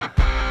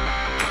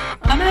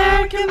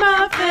Making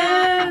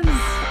Muffins!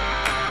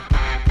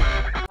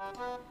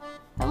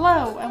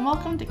 Hello and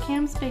welcome to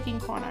Cam's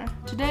Baking Corner.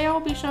 Today I will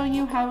be showing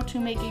you how to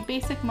make a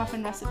basic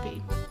muffin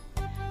recipe.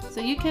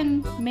 So you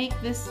can make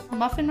this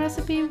muffin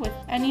recipe with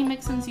any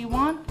mix-ins you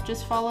want.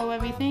 Just follow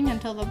everything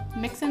until the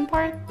mix-in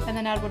part and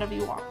then add whatever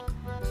you want.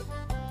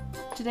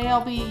 Today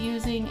I'll be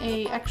using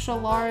a extra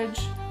large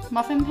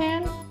muffin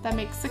pan that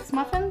makes 6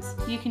 muffins.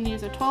 You can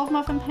use a 12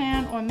 muffin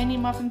pan or mini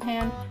muffin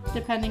pan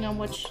depending on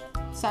which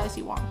size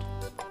you want.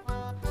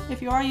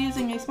 If you are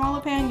using a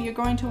smaller pan, you're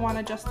going to want to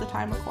adjust the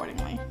time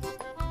accordingly.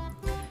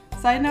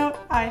 Side note,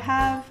 I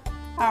have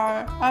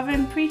our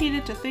oven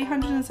preheated to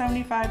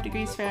 375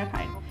 degrees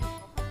Fahrenheit.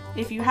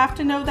 If you have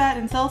to know that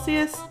in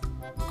Celsius,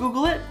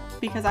 Google it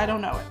because I don't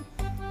know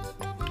it.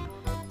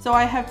 So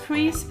I have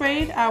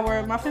pre-sprayed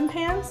our muffin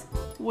pans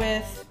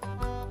with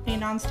a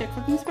non-stick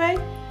cooking spray.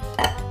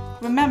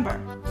 Remember,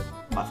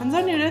 muffins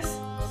are nudist,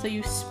 so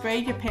you spray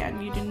your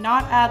pan. You do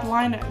not add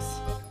liners.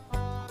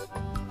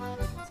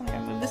 So I'm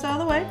going to move this out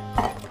of the way.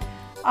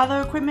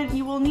 Other equipment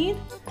you will need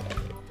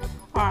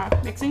are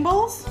mixing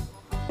bowls,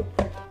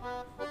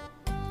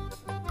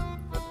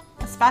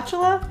 a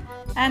spatula,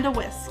 and a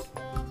whisk.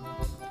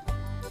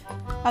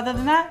 Other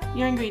than that,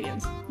 your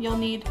ingredients. You'll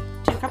need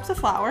 2 cups of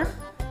flour.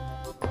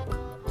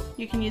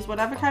 You can use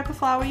whatever type of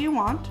flour you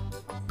want.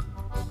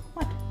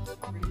 What?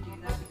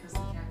 Redo that because the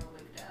camera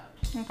wigged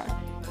out. Okay.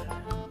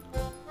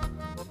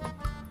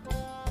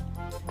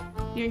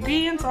 Your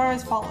ingredients are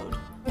as followed.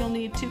 You'll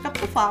need 2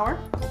 cups of flour.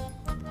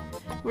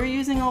 We're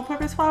using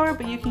all-purpose flour,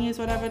 but you can use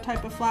whatever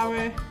type of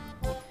flour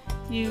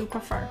you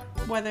prefer,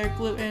 whether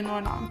gluten or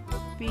non.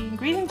 The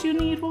ingredients you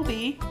need will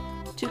be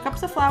 2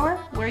 cups of flour.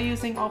 We're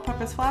using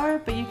all-purpose flour,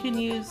 but you can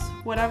use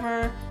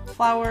whatever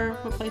flour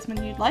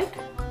replacement you'd like.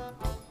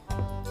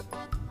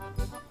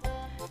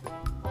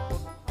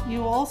 You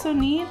will also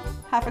need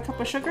half a cup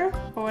of sugar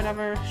or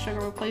whatever sugar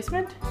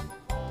replacement,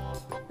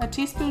 a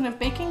teaspoon of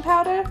baking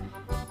powder,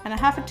 and a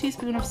half a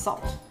teaspoon of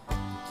salt.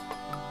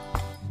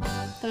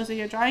 Those are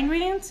your dry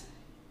ingredients.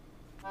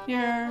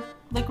 Your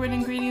liquid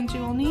ingredients you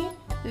will need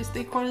is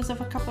 3/4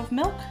 of a cup of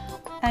milk.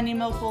 Any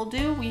milk will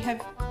do.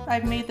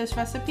 I've made this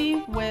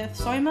recipe with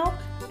soy milk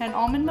and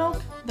almond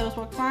milk. Those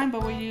work fine,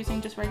 but we're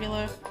using just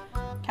regular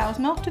cow's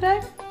milk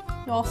today.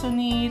 You also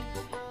need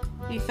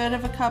 1/3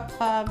 of a cup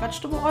of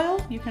vegetable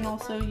oil. You can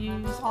also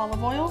use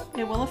olive oil.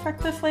 It will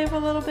affect the flavor a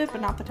little bit,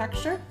 but not the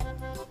texture.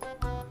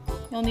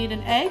 You'll need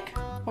an egg,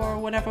 or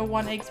whatever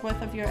 1 egg's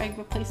worth of your egg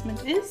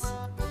replacement is.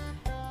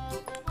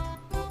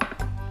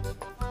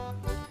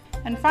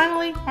 And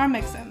finally, our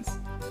mix-ins.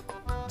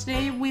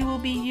 Today we will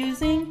be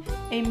using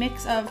a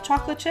mix of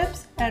chocolate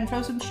chips and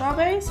frozen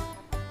strawberries.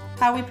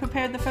 How we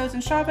prepared the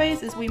frozen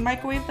strawberries is we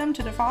microwave them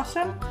to defrost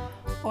them,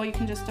 or you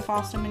can just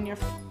defrost them in your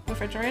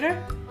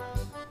refrigerator.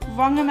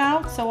 Wrung them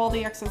out so all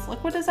the excess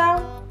liquid is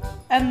out,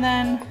 and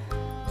then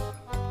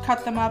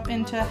cut them up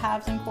into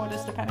halves and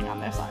quarters depending on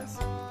their size.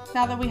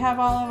 Now that we have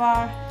all of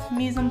our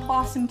mise en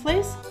place in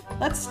place,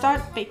 let's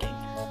start baking.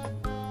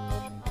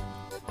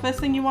 First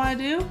thing you want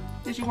to do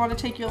is you want to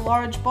take your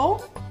large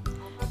bowl,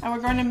 and we're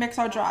going to mix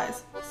our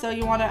dries. So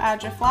you want to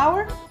add your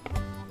flour,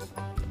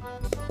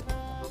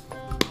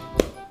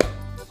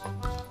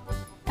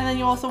 and then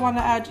you also want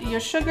to add your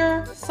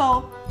sugar,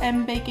 salt,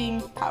 and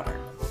baking powder.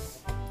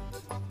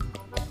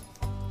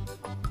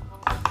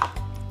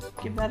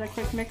 Give that a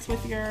quick mix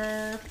with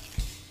your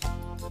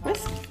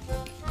whisk.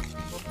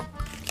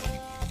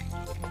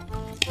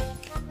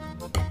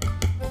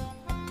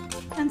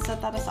 And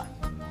set that aside.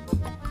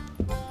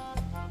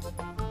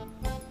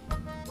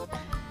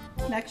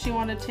 Next you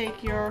want to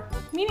take your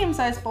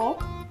medium-sized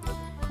bowl,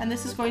 and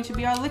this is going to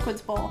be our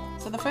liquids bowl.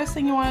 So the first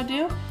thing you want to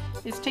do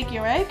is take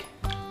your egg,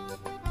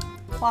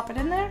 plop it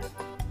in there,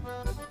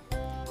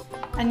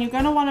 and you're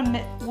going to want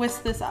to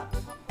whisk this up.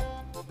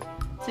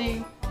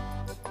 So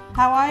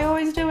how I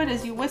always do it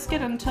is you whisk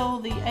it until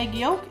the egg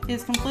yolk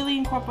is completely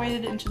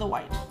incorporated into the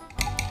white.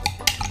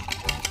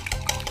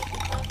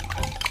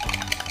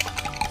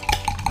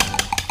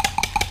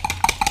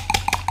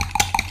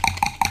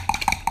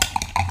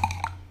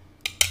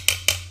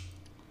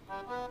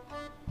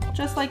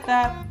 Just like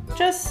that,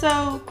 just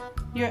so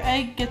your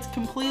egg gets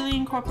completely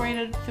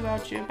incorporated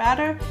throughout your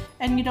batter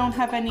and you don't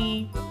have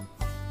any.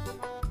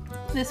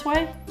 This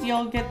way,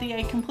 you'll get the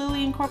egg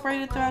completely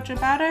incorporated throughout your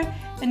batter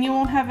and you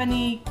won't have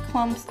any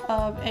clumps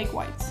of egg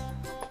whites.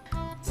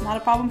 It's not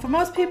a problem for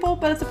most people,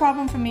 but it's a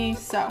problem for me,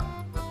 so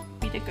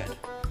we did good.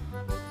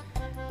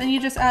 Then you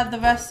just add the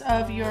rest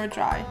of your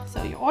dry.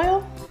 So your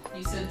oil.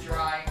 You said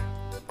dry.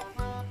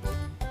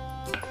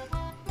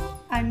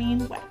 I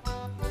mean wet.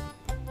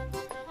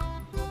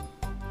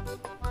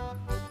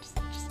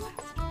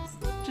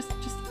 Just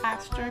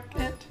asterisk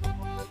it.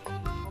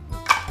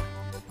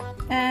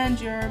 And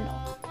your milk.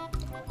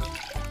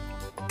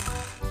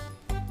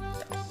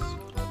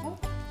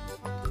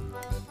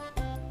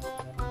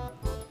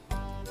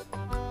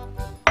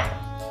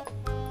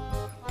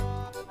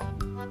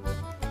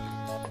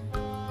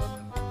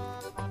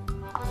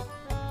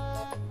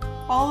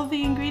 All of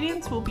the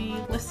ingredients will be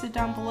listed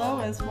down below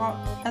as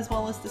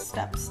well as the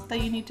steps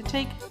that you need to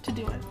take to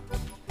do it.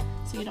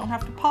 So you don't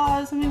have to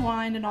pause and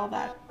rewind and all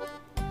that.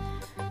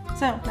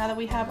 So now that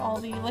we have all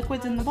the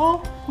liquids in the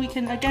bowl, we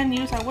can again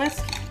use our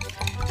whisk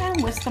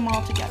and whisk them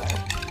all together.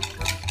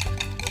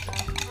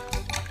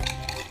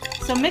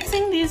 So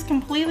mixing these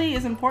completely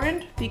is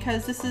important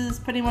because this is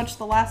pretty much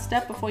the last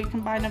step before you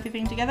combine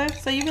everything together.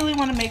 So you really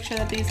want to make sure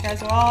that these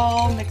guys are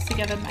all mixed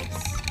together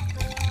nice.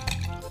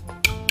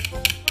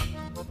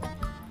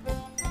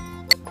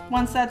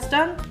 Once that's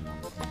done,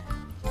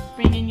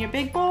 bring in your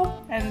big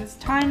bowl and it's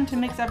time to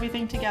mix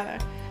everything together.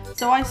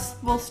 So I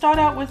will start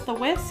out with the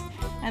whisk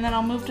and then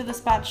I'll move to the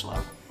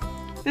spatula.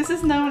 This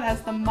is known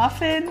as the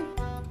muffin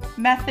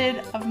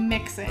method of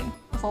mixing.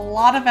 There's a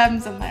lot of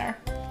M's in there.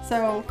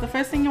 So the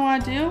first thing you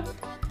want to do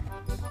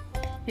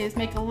is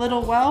make a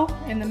little well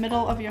in the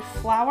middle of your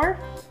flour.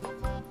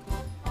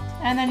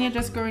 And then you're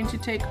just going to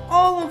take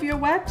all of your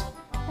wet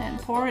and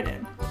pour it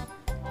in.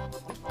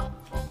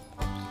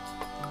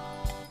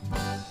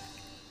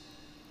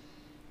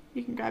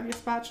 You can grab your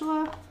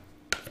spatula,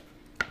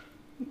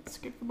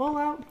 scoop the bowl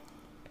out,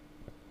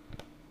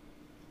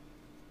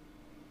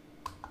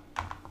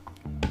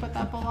 put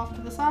that bowl off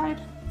to the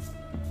side,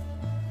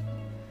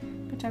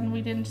 pretend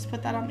we didn't just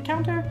put that on the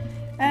counter,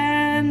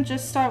 and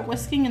just start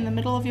whisking in the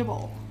middle of your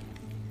bowl.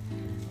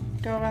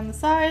 Go around the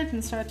sides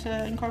and start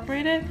to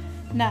incorporate it.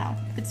 Now,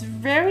 it's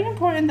very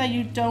important that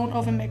you don't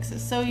overmix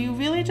this, so you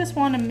really just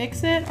want to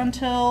mix it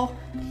until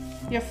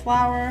your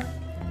flour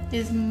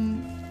is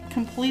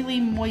completely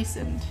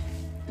moistened.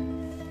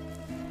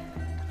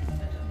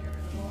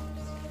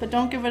 But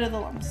don't get rid of the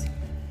lumps.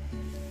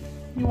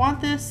 You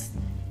want this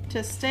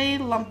to stay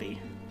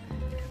lumpy.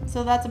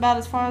 So that's about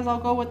as far as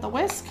I'll go with the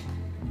whisk.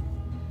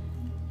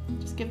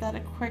 Just give that a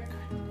quick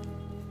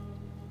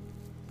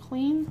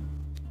clean.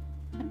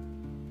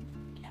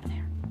 Get out of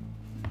there.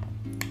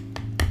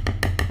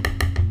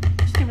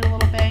 Just give it a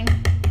little bang.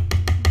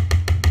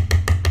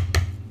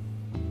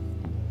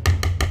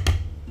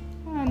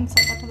 And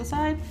set that to the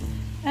side.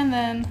 And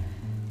then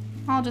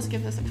I'll just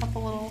give this a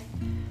couple little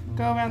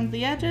go around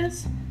the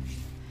edges.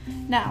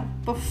 Now,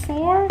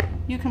 before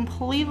you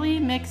completely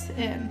mix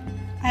in,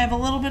 I have a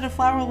little bit of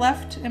flour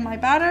left in my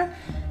batter.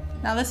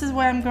 Now this is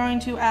where I'm going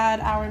to add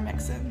our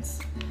mix-ins.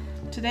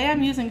 Today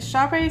I'm using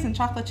strawberries and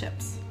chocolate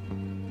chips.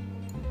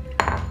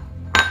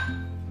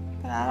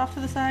 Put that off to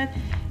the side,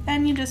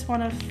 and you just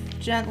want to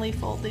gently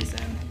fold these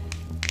in.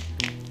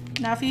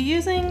 Now if you're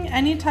using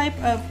any type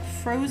of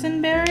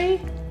frozen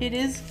berry, it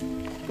is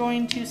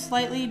going to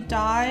slightly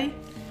dye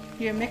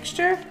your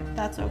mixture.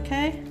 That's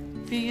okay.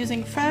 If you're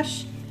using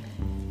fresh,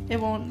 it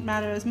won't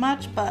matter as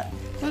much, but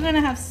we're gonna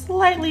have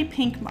slightly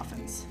pink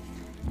muffins.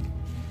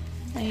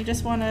 And you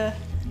just wanna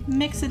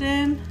mix it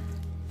in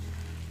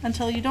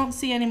until you don't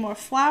see any more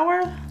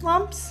flour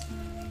lumps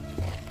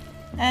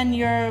and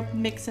your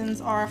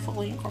mix-ins are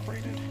fully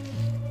incorporated.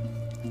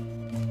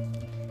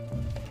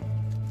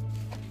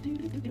 There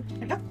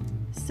we go.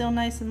 Still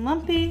nice and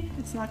lumpy.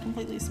 It's not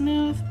completely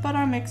smooth, but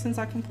our mix-ins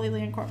are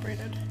completely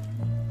incorporated.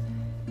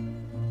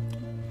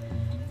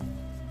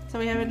 So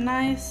we have it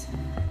nice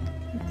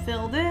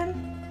filled in.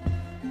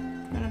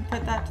 I'm going to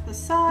put that to the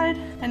side,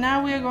 and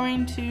now we are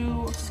going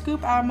to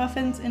scoop our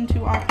muffins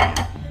into our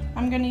pan.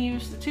 I'm going to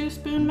use the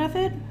 2-spoon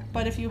method,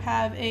 but if you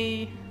have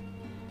a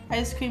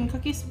ice cream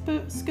cookie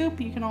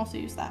scoop, you can also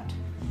use that.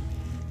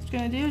 What you're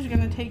going to do is you're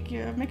going to take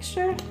your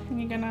mixture and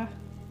you're going to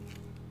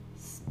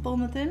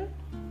spoon it in.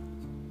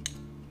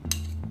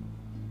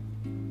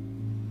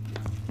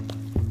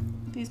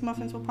 These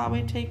muffins will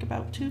probably take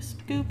about 2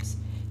 scoops.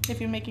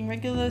 If you're making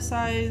regular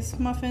size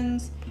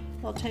muffins,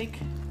 they'll take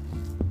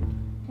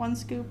 1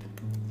 scoop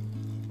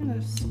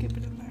and just scoop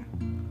it in there.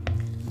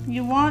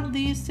 You want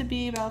these to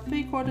be about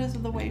 3/4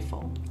 of the way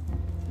full.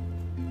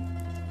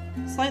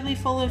 Slightly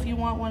full if you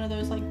want one of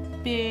those like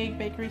big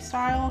bakery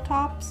style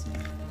tops,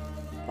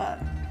 but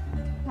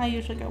I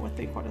usually go with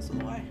 3/4 of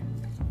the way.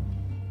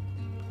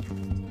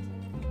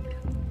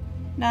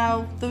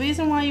 Now, the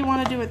reason why you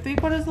want to do it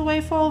 3/4 of the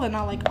way full and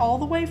not like all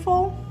the way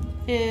full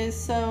is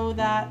so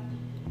that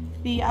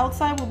the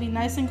outside will be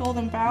nice and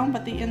golden brown,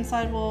 but the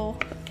inside will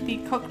be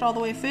cooked all the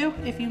way through.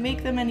 If you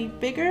make them any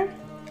bigger,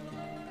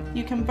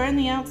 you can burn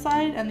the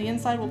outside and the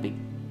inside will be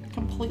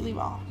completely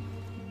raw.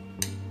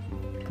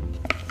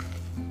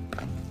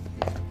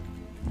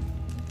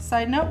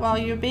 Side note, while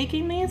you're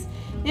baking these,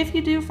 if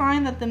you do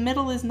find that the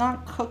middle is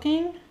not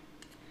cooking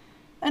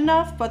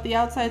enough, but the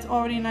outside's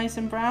already nice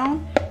and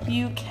brown,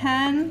 you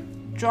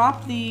can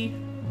drop the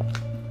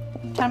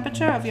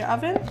temperature of your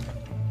oven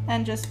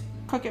and just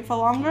cook it for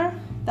longer.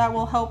 That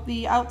will help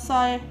the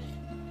outside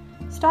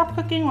stop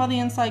cooking while the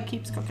inside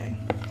keeps cooking.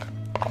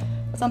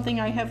 Something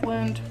I have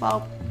learned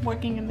while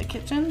working in the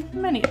kitchen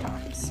many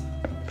times.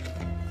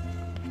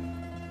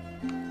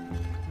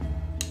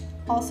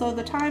 Also,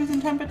 the times and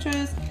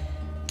temperatures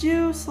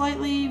do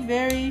slightly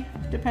vary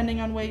depending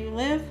on where you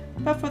live,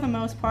 but for the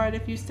most part,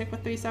 if you stick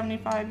with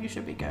 375, you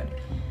should be good.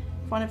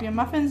 If one of your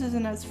muffins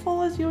isn't as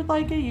full as you would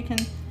like it, you can,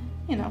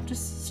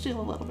 just steal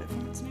a little bit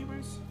from its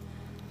neighbors.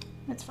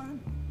 It's fine.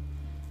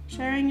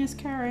 Sharing is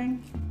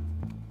caring.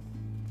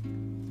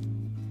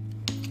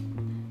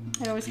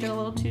 I always get a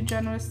little too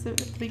generous at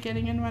the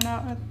beginning and run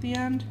out at the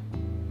end.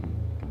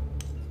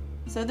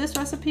 So this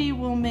recipe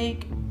will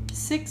make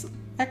 6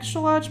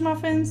 extra large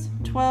muffins,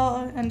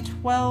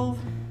 12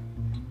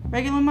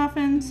 regular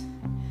muffins,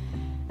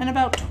 and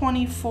about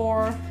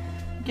 24,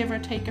 give or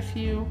take a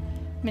few,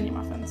 mini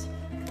muffins.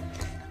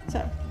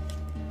 So,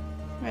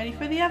 ready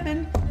for the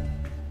oven.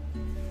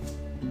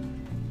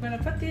 We're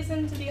gonna put these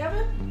into the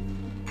oven.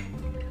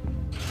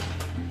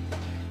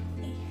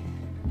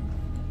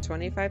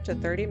 25 to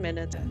 30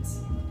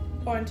 minutes.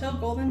 Or until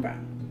golden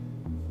brown.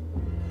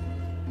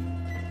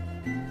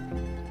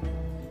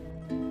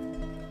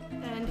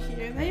 And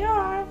here they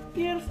are,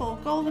 beautiful,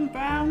 golden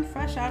brown,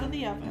 fresh out of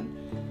the oven.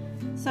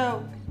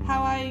 So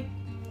how I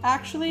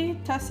actually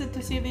tested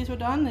to see if these were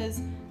done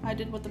is I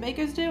did what the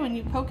bakers do, and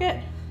you poke it,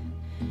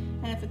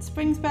 and if it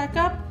springs back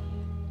up,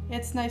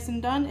 it's nice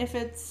and done.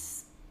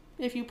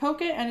 If you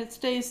poke it and it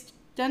stays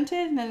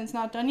dented, then it's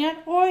not done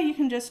yet. Or you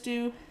can just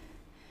do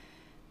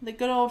the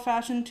good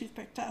old-fashioned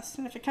toothpick test,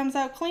 and if it comes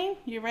out clean,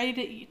 you're ready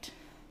to eat.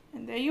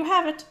 And there you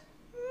have it,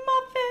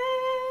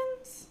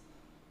 muffins.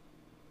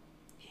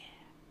 Yeah.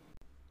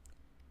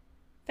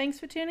 Thanks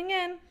for tuning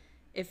in.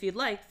 If you'd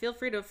like, feel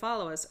free to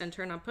follow us and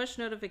turn on push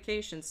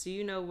notifications so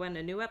you know when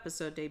a new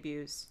episode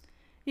debuts.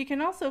 You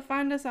can also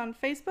find us on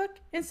Facebook,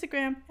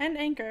 Instagram, and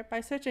Anchor by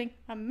searching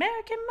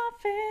American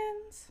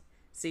Muffins.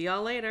 See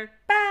y'all later.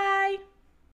 Bye!